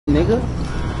nigga.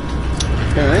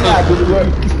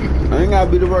 I ain't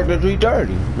gotta be to work till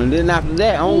 3:30. And then after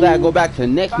that, I don't gotta go back to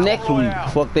next week.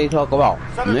 Fuck they talk about,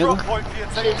 nigga.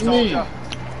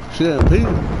 Shit,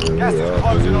 people. Gas is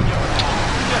closing on you.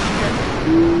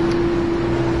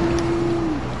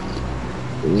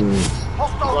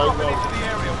 Hostile dropping into the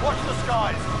area. Watch the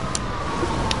skies.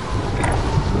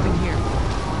 Moving here.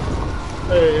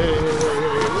 Hey.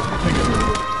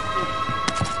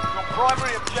 Your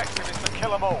primary objective is to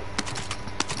kill them all.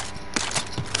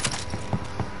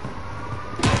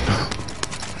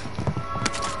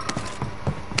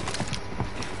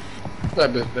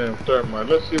 Got this damn thermite.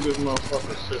 Let's see if this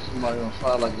motherfucker set somebody on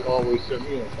fire like you always set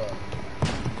me on fire.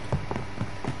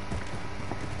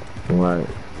 Right.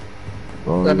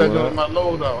 Got that on my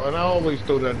loadout, and I always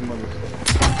throw that motherfucker.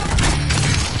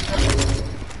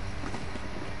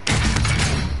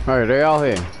 Alright, they out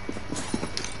here.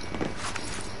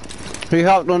 He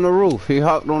hopped on the roof.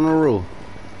 Alright,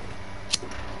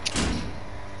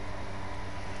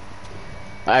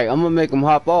 I'm gonna make him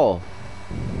hop off.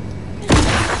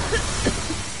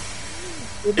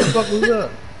 What the fuck was that?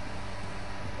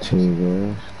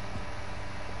 Jesus.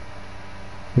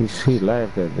 He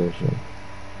laughed at that shit.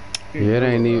 Yeah, it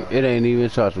ain't even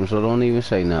touch him, so don't even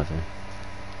say nothing.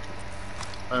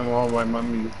 I'm all right, my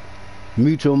mute.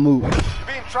 Mute your move. You're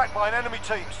being tracked by an enemy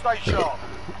team. Stay sharp.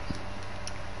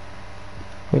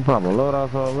 He probably load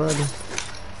off already.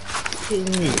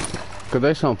 Cause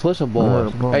they some pussy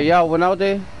boys. Hey, y'all went out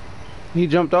there? He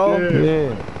jumped off?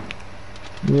 Yeah.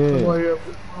 Nobody up,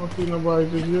 I don't see nobody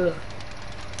just yet.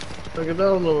 Take it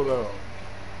down, loadout.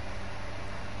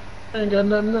 I ain't got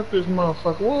nothing up this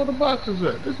motherfucker. Where all the boxes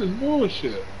at? This is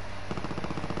bullshit.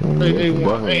 Hey,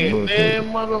 A1, ain't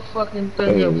damn motherfucking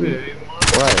thing up here,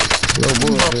 A1. Right. No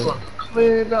bullshit. Motherfucker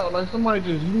cleared out like somebody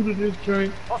just looted this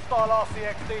drink. Hostile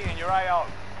RCXD in your AO.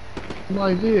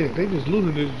 Somebody did. They just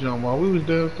looted this junk while we was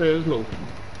downstairs loafing.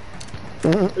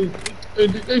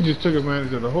 They just took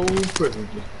advantage of the whole prison.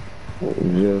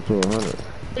 0 to 100.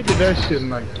 They did that shit in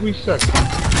like 3 seconds.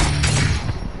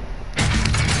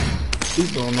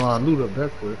 People don't know how to loot up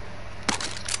that quick.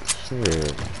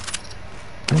 Shit.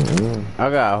 I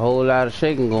got a whole lot of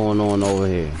shaking going on over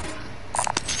here.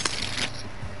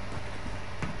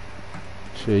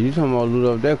 Shit, you talking about loot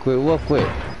up that quick? What quick?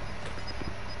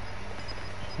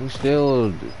 We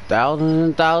still thousands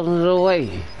and thousands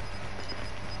away.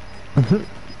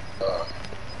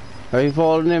 Are you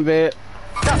falling in, babe?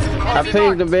 I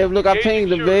pinged the babe. Look, I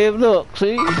pinged the babe. Look,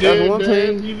 see? That's one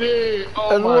thing.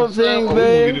 That's one thing,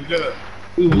 babe.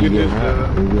 We will get this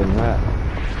done. We getting hot.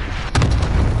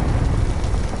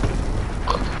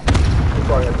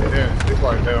 They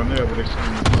probably down there, but they see me.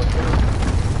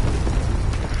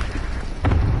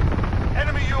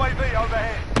 Enemy UAV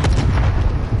overhead.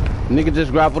 Nigga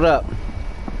just grappled up.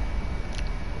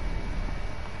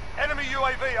 Enemy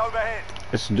UAV overhead.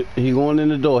 He going in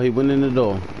the door. He went in the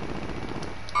door.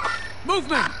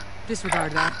 Movement!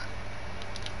 Disregard that.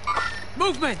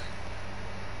 Movement!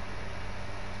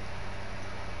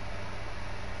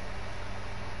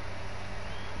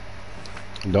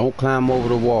 Don't climb over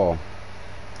the wall.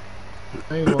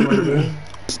 I ain't going over there.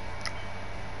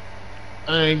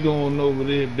 I ain't going over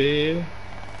there, babe.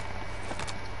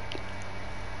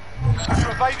 You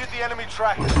evaded the enemy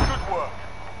trackers. Good work.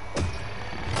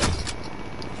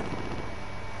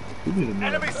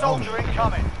 Enemy soldier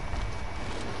incoming.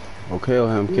 Oh, kill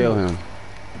him, kill him.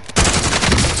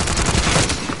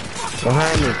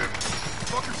 Behind me.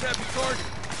 Fuckers have the target.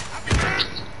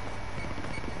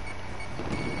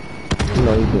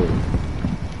 No, he did.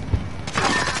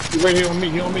 You right here on me,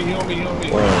 you on me. Oh,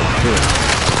 shit.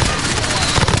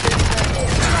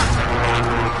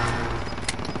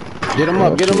 Get him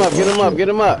up, get him up, get him up, get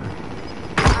him up.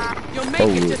 You'll make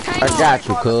it, just hang I on. got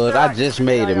you, cuz. I just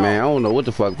made it, man. I don't know what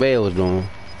the fuck Bale was doing.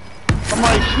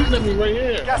 Somebody shooting at me right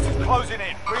here. Gas is closing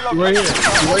in. Reload. Right here.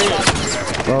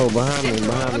 Oh, behind me,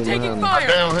 I'm taking I fire.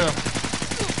 down him.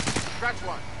 Scratch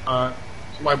one.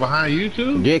 Somebody behind you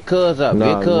too? Get cuz up,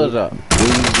 Nah, get cuz up.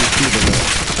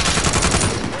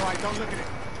 Alright, don't look at it.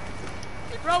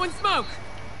 Throwing smoke.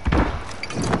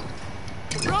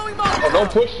 Throwing bomb. Oh, don't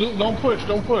push, Luke. Don't push.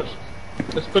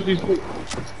 Let's put these.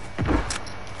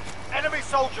 Enemy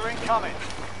soldier incoming.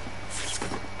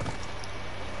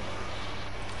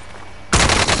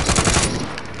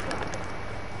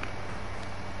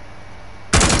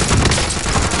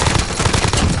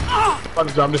 About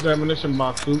to drop this ammunition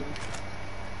box, Luke.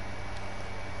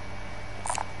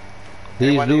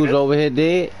 These dudes over here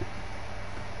dead?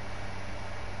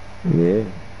 Yeah.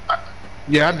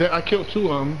 Yeah, I killed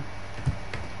 2 of them.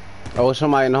 Oh,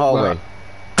 somebody in the hallway.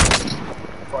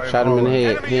 Shot him in the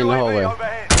head. Enemy He in the UAV hallway.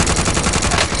 overhead.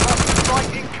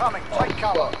 incoming. Take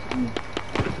cover.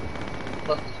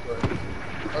 Fuck this guy.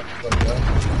 Fuck this guy.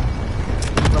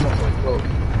 Come on, close.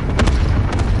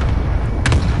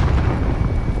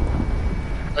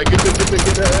 Hey, get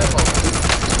that ammo.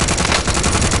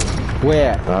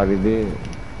 Where? I already did.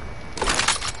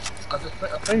 I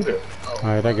think that. Oh.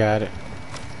 Alright, I got it.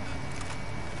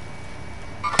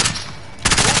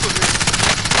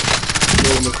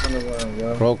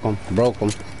 Broke them.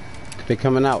 They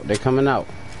coming out.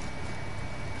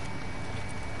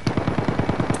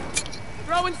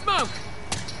 Throwing smoke.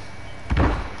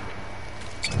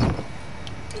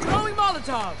 Throwing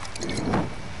Molotov.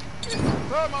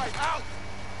 Thermite out.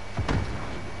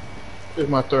 If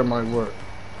my thermite work.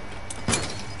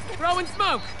 Throwing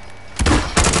smoke.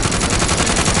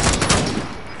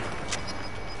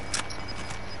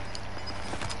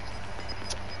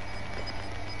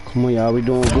 Come on, y'all. We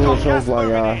doing good so far,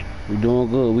 y'all. We doing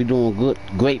good. We doing good.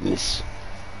 Greatness.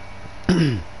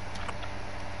 Hey,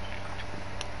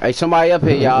 somebody up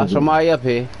here, y'all. Somebody up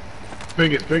here.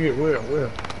 Figure, where?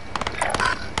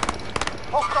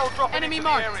 Hostile dropping Enemy into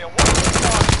marked. the area. Watch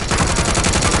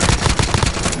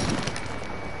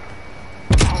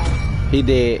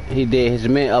the He dead. His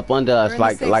men up under us, We're in the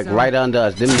like safe zone. right under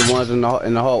us. Them the ones in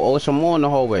the hall. Oh, some more in the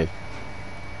hallway.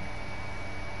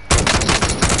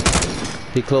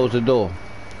 He closed the door.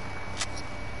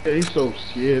 Yeah, he's so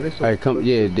scared. They so Hey, come,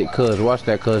 yeah, cuz watch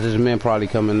that, cuz his men probably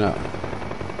coming up.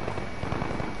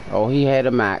 Oh, he had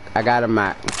a Mac. I got a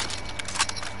Mac.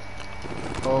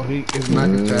 Oh, he is Mac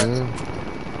attack.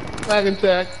 Mac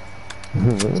attack.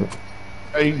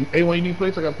 Hey, when you need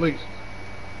plates, I got plates.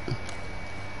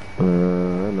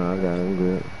 No, I got him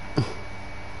good.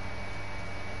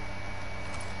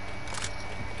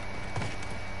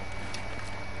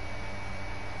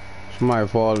 Somebody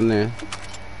falling in.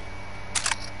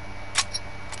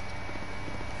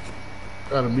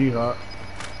 Gotta be hot.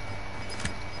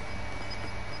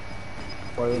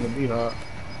 Why gonna be hot?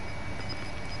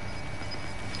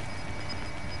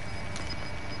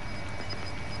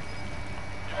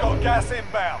 Got gas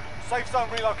inbound. Safe zone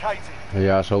relocated. Hey,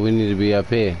 y'all, so we need to be up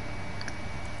here.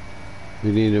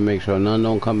 We need to make sure none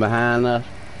don't come behind us.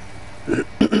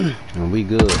 And we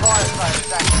good. Fire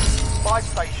station active. Buy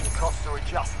station costs are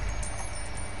adjusted.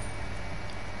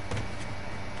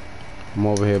 I'm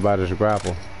over here by this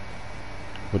grapple.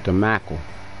 With the mackle.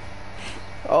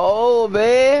 Oh,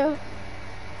 man.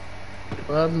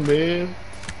 What happened, man?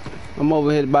 I'm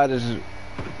over here by this.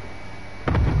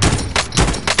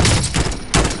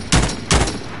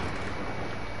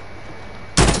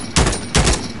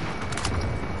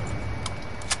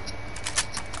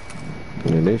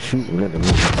 Yeah, they shooting at the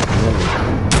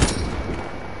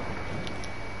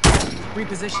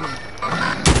Repositioning.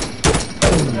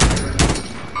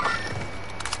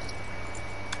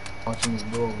 Watching this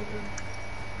door over there.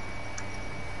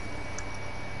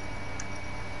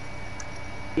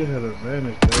 You had a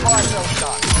advantage there. Fire cell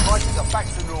done. Prices are back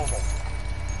to normal.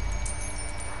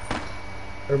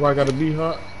 Everybody got to be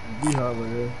hot. Be hot right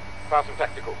here. Found some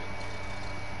tacticals.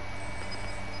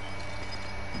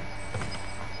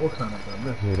 What kind of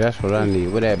gun? Yeah, that's what I need.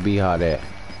 Where that be hot at?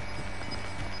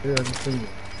 Yeah, I can see it.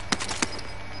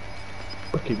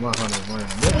 I'll keep my hunter running.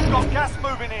 Got gas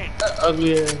moving in. That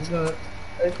ugly ass gun.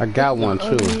 I got one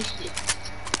too.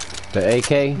 The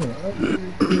AK?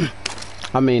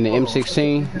 I mean the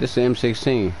M16. This is the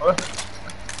M16.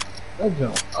 That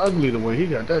jump ugly the way he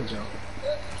got that jump.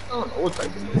 I don't know what type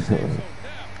of thing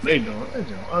they doing. That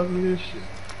jump ugly as shit.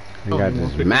 I got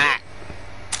this Mac.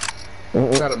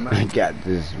 Got a I Mac. got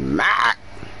this Mac.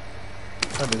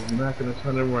 Got this Mac and a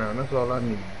turn around. That's all I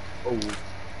need. Oh.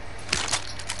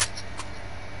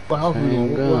 What house we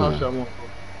Same going? What house gun. y'all want?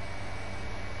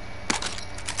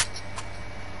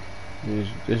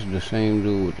 This is the same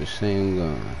dude with the same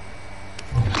gun.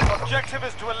 Objective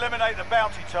is to eliminate the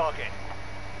bounty target.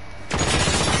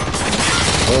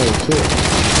 Oh, shit.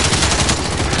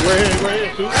 Right here,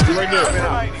 shoot. Right there.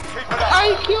 Remaining. Keep it up. I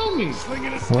ain't kill me.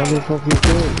 Why the fuck you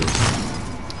killed me?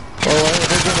 Oh,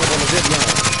 they jump up on the zip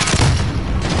line.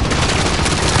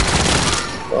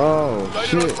 Oh,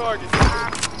 shit.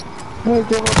 Hey,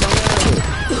 jump up behind it.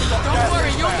 Don't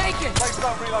worry, you'll make it. Safe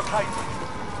zone relocated.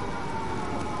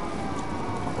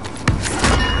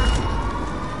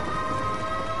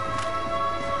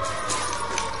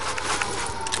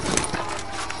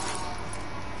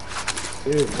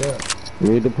 Yeah.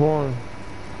 Read the porn.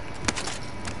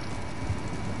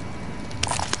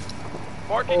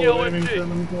 Marking Oh, yellow they didn't MG. tell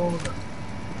me to go over there.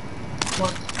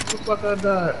 What the fuck I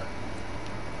died?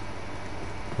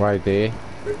 Right there.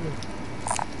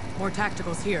 More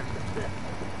tacticals here.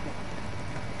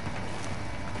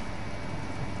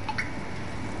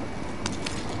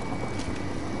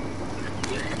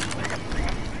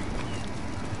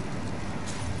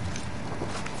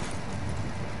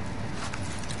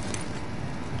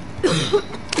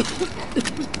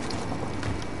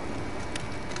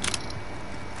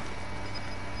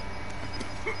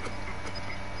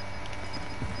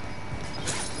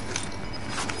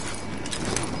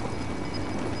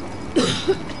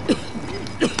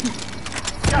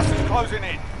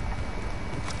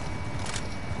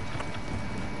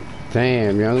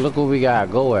 Damn, young, look what we gotta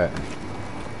go at.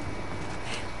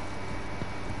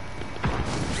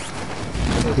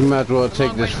 You might as well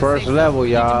take this first level,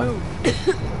 y'all.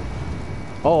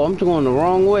 Oh, I'm going the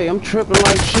wrong way. I'm tripping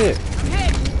like shit.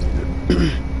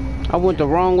 I went the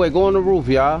wrong way. Go on the roof,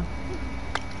 y'all.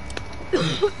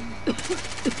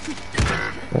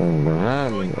 Oh,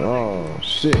 behind me. Oh,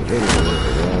 shit.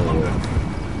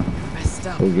 Messed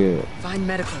up. We good. Find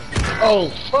medical. Oh,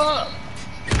 fuck!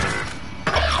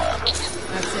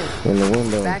 That's it. In the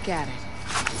window. Back at it.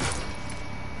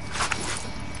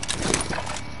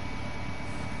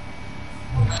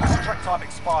 Contract time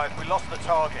expired. We lost the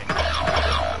target.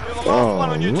 You're the last one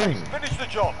on your team. Finish the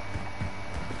job.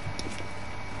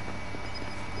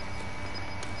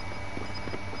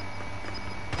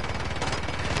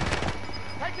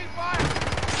 Taking fire.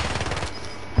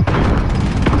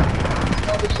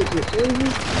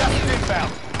 Gas is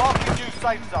inbound. Marking new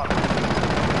safe zone.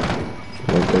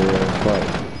 Okay, fight.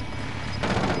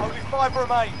 Only 5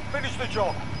 remain. Finish the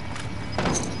job.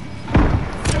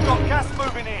 You've got gas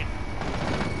moving in.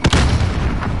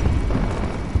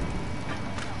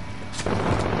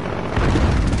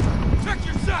 Check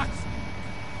your shots.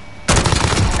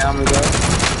 Down we go.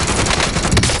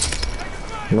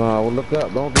 No, well, look up.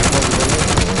 Don't be fucking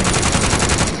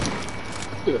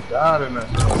Could have died in that.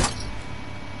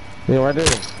 Yeah, right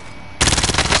there.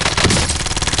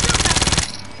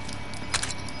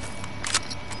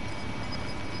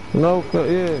 No,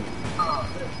 yeah.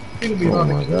 Oh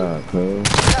my god, cuz.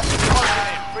 Gas is closing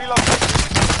in. Relocation.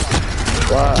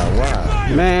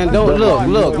 Why? Man, don't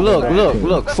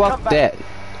look. Fuck that.